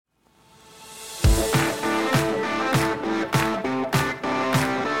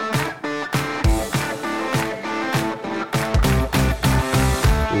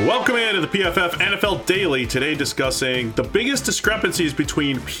PFF NFL Daily, today discussing the biggest discrepancies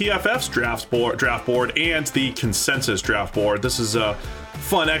between PFF's draft board and the consensus draft board. This is a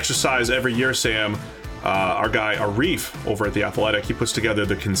fun exercise every year, Sam. Our guy Arif over at The Athletic, he puts together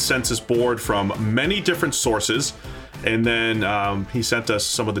the consensus board from many different sources, and then he sent us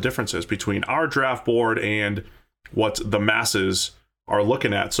some of the differences between our draft board and what the masses are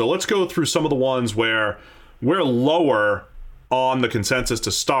looking at. So let's go through some of the ones where we're lower on the consensus to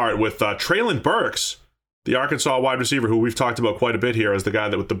start with Treylon Burks, the Arkansas wide receiver who we've talked about quite a bit here as the guy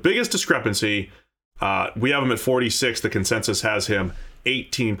that with the biggest discrepancy. We have him at 46. The consensus has him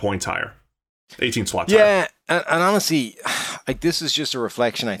 18 points higher. 18 slots higher. Yeah, and honestly, like this is just a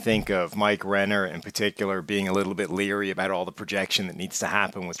reflection, I think, of Mike Renner in particular being a little bit leery about all the projection that needs to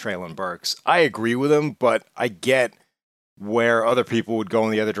happen with Treylon Burks. I agree with him, but I get where other people would go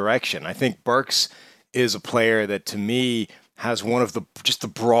in the other direction. I think Burks is a player that, to me, has one of the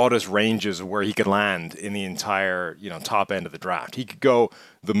broadest ranges of where he could land in the entire, top end of the draft. He could go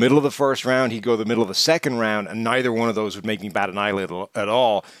the middle of the first round, he'd go the middle of the second round, and neither one of those would make me bat an eyelid at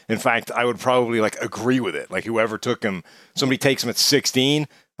all. In fact, I would probably agree with it. Like whoever took him, somebody takes him at 16,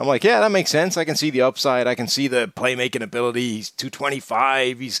 I'm like, yeah, that makes sense. I can see the upside. I can see the playmaking ability. He's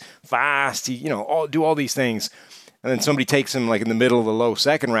 225. He's fast. He, do all these things. And then somebody takes him in the middle of the low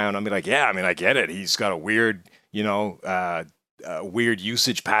second round. I'll be like, yeah, I get it. He's got a weird, weird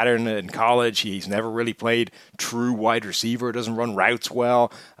usage pattern in college. He's never really played true wide receiver. Doesn't run routes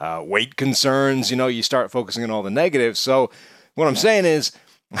well. Weight concerns. You start focusing on all the negatives. So what I'm saying is,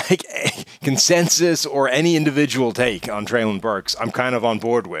 consensus or any individual take on Treylon Burks, I'm kind of on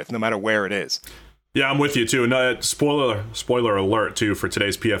board with, no matter where it is. Yeah, I'm with you too. And spoiler alert too for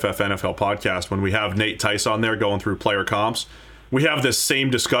today's PFF NFL podcast. When we have Nate Tice on there going through player comps, we have this same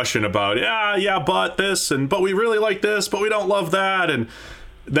discussion about but this but we really like this, but we don't love that. And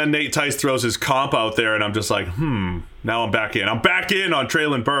then Nate Tice throws his comp out there, and I'm just like, now I'm back in. I'm back in on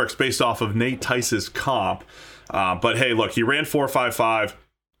Treylon Burks based off of Nate Tice's comp. But hey, look, he ran 4.55.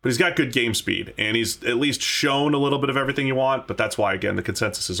 But he's got good game speed, and he's at least shown a little bit of everything you want. But that's why, again, the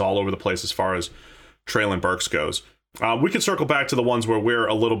consensus is all over the place as far as Treylon Burks goes. We can circle back to the ones where we're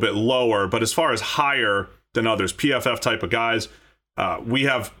a little bit lower, but as far as higher than others, PFF type of guys, we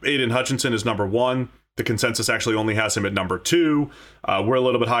have Aiden Hutchinson as number 1. The consensus actually only has him at number 2. We're a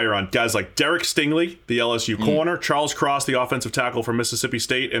little bit higher on guys like Derek Stingley, the LSU corner, Charles Cross, the offensive tackle from Mississippi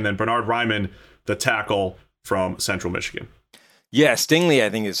State, and then Bernhard Raimann, the tackle from Central Michigan. Yeah, Stingley, I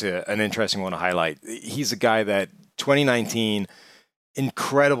think, is an interesting one to highlight. He's a guy that 2019,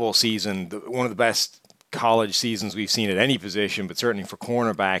 incredible season, one of the best college seasons we've seen at any position, but certainly for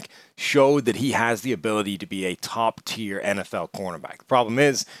cornerback, showed that he has the ability to be a top-tier NFL cornerback. The problem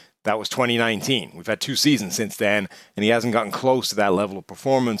is, that was 2019. We've had 2 seasons since then, and he hasn't gotten close to that level of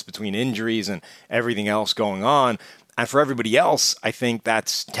performance between injuries and everything else going on. And for everybody else, I think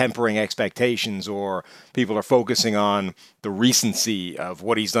that's tempering expectations, or people are focusing on the recency of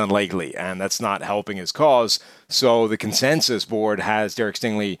what he's done lately, and that's not helping his cause. So the consensus board has Derek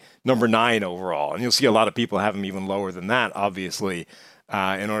Stingley number 9 overall, and you'll see a lot of people have him even lower than that, obviously,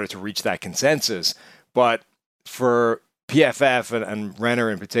 in order to reach that consensus. But for PFF and Renner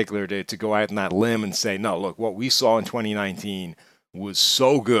in particular to go out on that limb and say, no, look, what we saw in 2019 was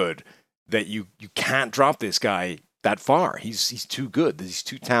so good that you can't drop this guy that far. He's too good. He's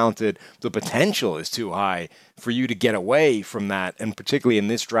too talented. The potential is too high for you to get away from that. And particularly in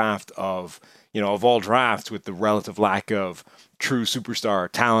this draft of all drafts with the relative lack of true superstar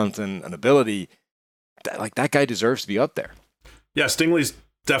talent and ability, that guy deserves to be up there. Yeah, Stingley's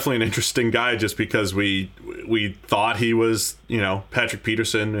definitely an interesting guy just because we thought he was, Patrick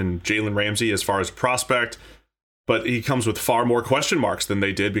Peterson and Jalen Ramsey as far as prospect. But he comes with far more question marks than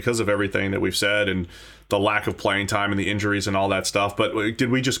they did because of everything that we've said and the lack of playing time and the injuries and all that stuff. But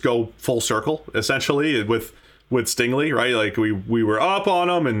did we just go full circle, essentially, with Stingley, right? We were up on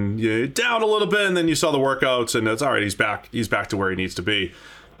him and down a little bit, and then you saw the workouts, and it's all right, he's back to where he needs to be.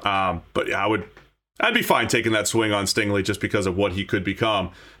 But yeah, I'd be fine taking that swing on Stingley just because of what he could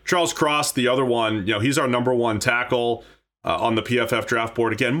become. Charles Cross, the other one, he's our number 1 tackle. On the PFF draft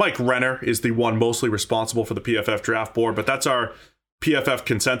board. Again, Mike Renner is the one mostly responsible for the PFF draft board, but that's our PFF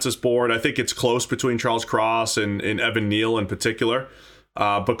consensus board. I think it's close between Charles Cross and Evan Neal in particular.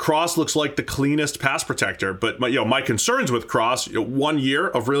 But Cross looks like the cleanest pass protector. But my concerns with Cross, 1 year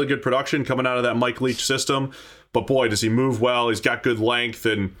of really good production coming out of that Mike Leach system. But boy, does he move well. He's got good length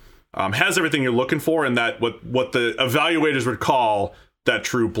and has everything you're looking for in that what the evaluators would call that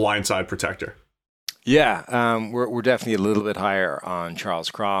true blindside protector. We're definitely a little bit higher on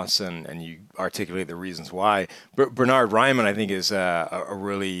Charles Cross, and you articulate the reasons why. Bernhard Raimann, I think, is a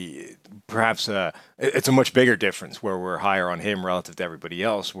really perhaps it's a much bigger difference where we're higher on him relative to everybody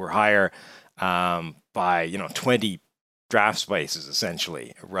else. We're higher by 20 draft spaces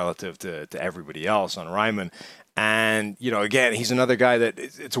essentially relative to everybody else on Raimann. And, again, he's another guy that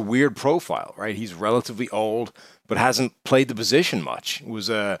it's a weird profile, right? He's relatively old, but hasn't played the position much. Was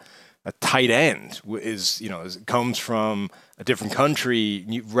a tight end, comes from a different country,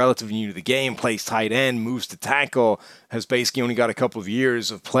 relatively new to the game, plays tight end, moves to tackle, has basically only got a couple of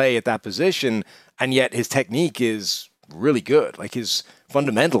years of play at that position, and yet his technique is really good. Like, his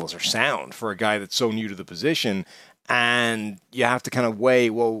fundamentals are sound for a guy that's so new to the position, and you have to kind of weigh,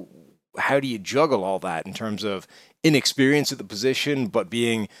 well, how do you juggle all that in terms of inexperience at the position, but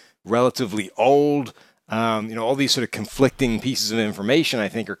being relatively old? All these sort of conflicting pieces of information, I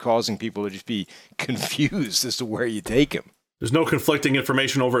think, are causing people to just be confused as to where you take him. There's no conflicting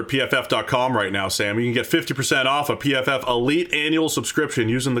information over at PFF.com right now, Sam. You can get 50% off a PFF Elite annual subscription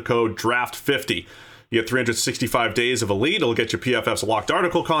using the code DRAFT50. You get 365 days of Elite. It'll get you PFF's locked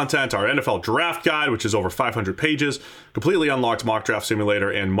article content, our NFL draft guide, which is over 500 pages, completely unlocked mock draft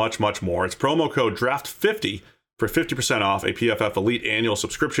simulator, and much, much more. It's promo code DRAFT50 for 50% off a PFF Elite annual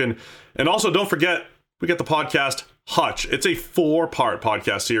subscription. And also, don't forget, we get the podcast Hutch. It's a 4-part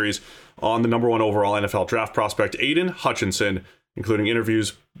podcast series on the number 1 overall NFL draft prospect, Aiden Hutchinson, including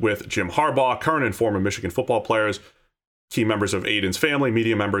interviews with Jim Harbaugh, current and former Michigan football players, key members of Aiden's family,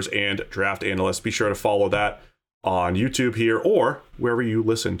 media members, and draft analysts. Be sure to follow that on YouTube here or wherever you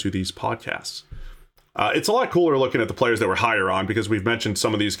listen to these podcasts. It's a lot cooler looking at the players that we're higher on because we've mentioned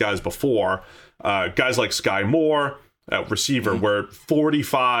some of these guys before. Guys like Sky Moore, receiver, were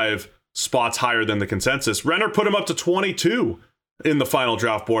 45 spots higher than the consensus. Renner put him up to 22 in the final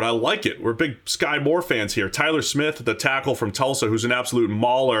draft board. I like it. We're big Sky Moore fans here. Tyler Smith, the tackle from Tulsa, who's an absolute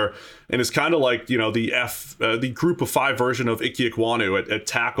mauler and is kind of like, the group of 5 version of Ike Ekwonu at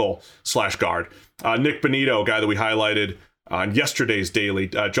tackle/guard. Nick Bonito, a guy that we highlighted on yesterday's daily.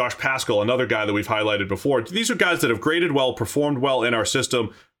 Josh Paschal, another guy that we've highlighted before. These are guys that have graded well, performed well in our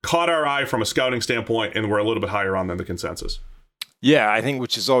system, caught our eye from a scouting standpoint, and we're a little bit higher on than the consensus. Yeah, I think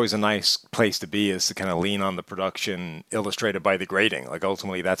which is always a nice place to be is to kind of lean on the production illustrated by the grading. Like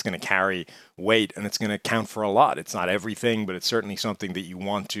ultimately that's going to carry weight and it's going to count for a lot. It's not everything, but it's certainly something that you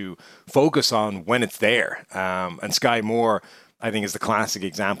want to focus on when it's there. And Sky Moore, I think, is the classic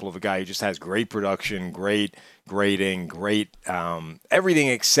example of a guy who just has great production, great grading, great everything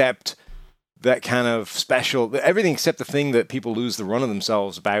except that kind of special, everything except the thing that people lose the run of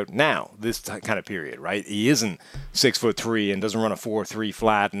themselves about now, this kind of period, right? He isn't 6'3" and doesn't run a 4.3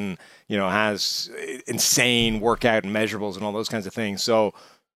 flat and, has insane workout and measurables and all those kinds of things. So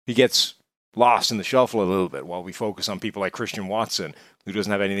he gets lost in the shuffle a little bit while we focus on people like Christian Watson, who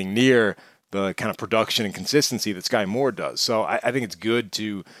doesn't have anything near the kind of production and consistency that Sky Moore does. So I think it's good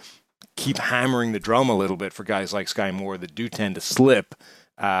to keep hammering the drum a little bit for guys like Sky Moore that do tend to slip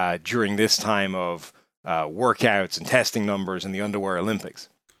during this time of workouts and testing numbers in the Underwear Olympics.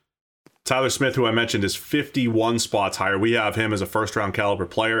 Tyler Smith, who I mentioned, is 51 spots higher. We have him as a first-round caliber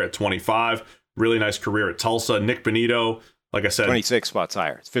player at 25. Really nice career at Tulsa. Nick Bonito, like I said, 26 spots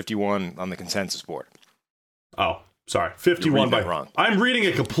higher. It's 51 on the consensus board. Oh, sorry. 51 by wrong. I'm reading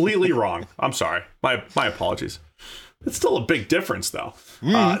it completely wrong. I'm sorry. My apologies. It's still a big difference, though.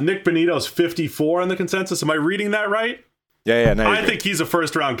 Nick Bonito's 54 on the consensus. Am I reading that right? Yeah. No, I think he's a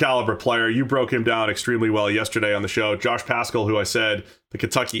first-round caliber player. You broke him down extremely well yesterday on the show. Josh Paschal, who I said, the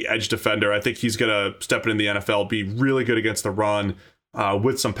Kentucky edge defender, I think he's going to step into the NFL, be really good against the run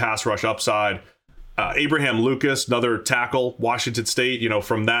with some pass rush upside. Abraham Lucas, another tackle, Washington State,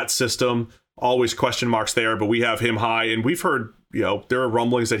 from that system. Always question marks there, but we have him high. And we've heard, there are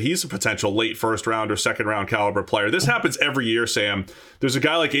rumblings that he's a potential late first round or second round caliber player. This happens every year, Sam. There's a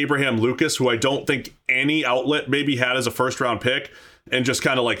guy like Abraham Lucas, who I don't think any outlet maybe had as a first round pick and just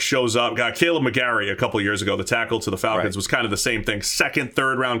kind of like shows up. Caleb McGarry a couple of years ago, the tackle to the Falcons, was kind of the same thing. Second,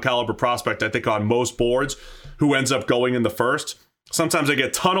 third round caliber prospect, I think, on most boards, who ends up going in the first. Sometimes I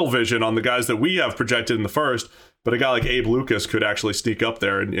get tunnel vision on the guys that we have projected in the first, but a guy like Abe Lucas could actually sneak up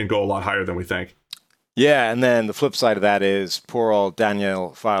there and go a lot higher than we think. Yeah, and then the flip side of that is poor old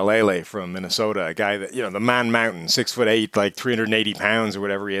Daniel Faalele from Minnesota, a guy that, the Man Mountain, 6'8", like 380 pounds or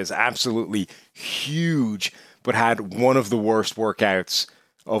whatever he is, absolutely huge, but had one of the worst workouts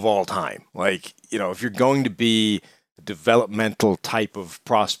of all time. Like, if you're going to be a developmental type of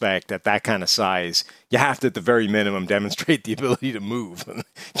prospect at that kind of size, you have to, at the very minimum, demonstrate the ability to move.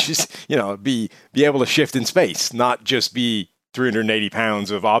 Just, be able to shift in space, not just be 380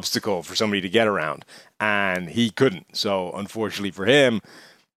 pounds of obstacle for somebody to get around, and he couldn't. So unfortunately for him,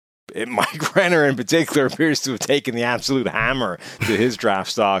 Mike Renner in particular appears to have taken the absolute hammer to his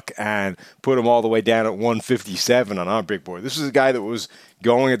draft stock and put him all the way down at 157 on our big board. This was a guy that was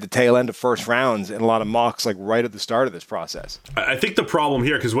going at the tail end of first rounds in a lot of mocks, like right at the start of this process. I think the problem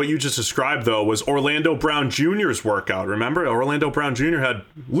here, because what you just described, though, was Orlando Brown Jr.'s workout. Remember, Orlando Brown Jr. had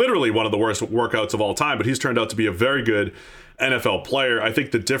literally one of the worst workouts of all time, but he's turned out to be a very good NFL player. I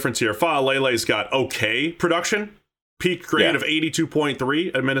think the difference here, Faalele's got okay production. Peak grade of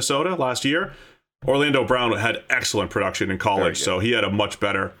 82.3 at Minnesota last year. Orlando Brown had excellent production in college, so he had a much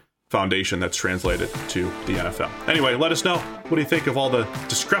better foundation that's translated to the NFL. Anyway, let us know. What do you think of all the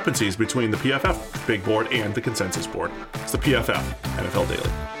discrepancies between the PFF big board and the consensus board? It's the PFF NFL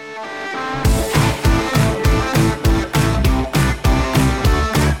Daily.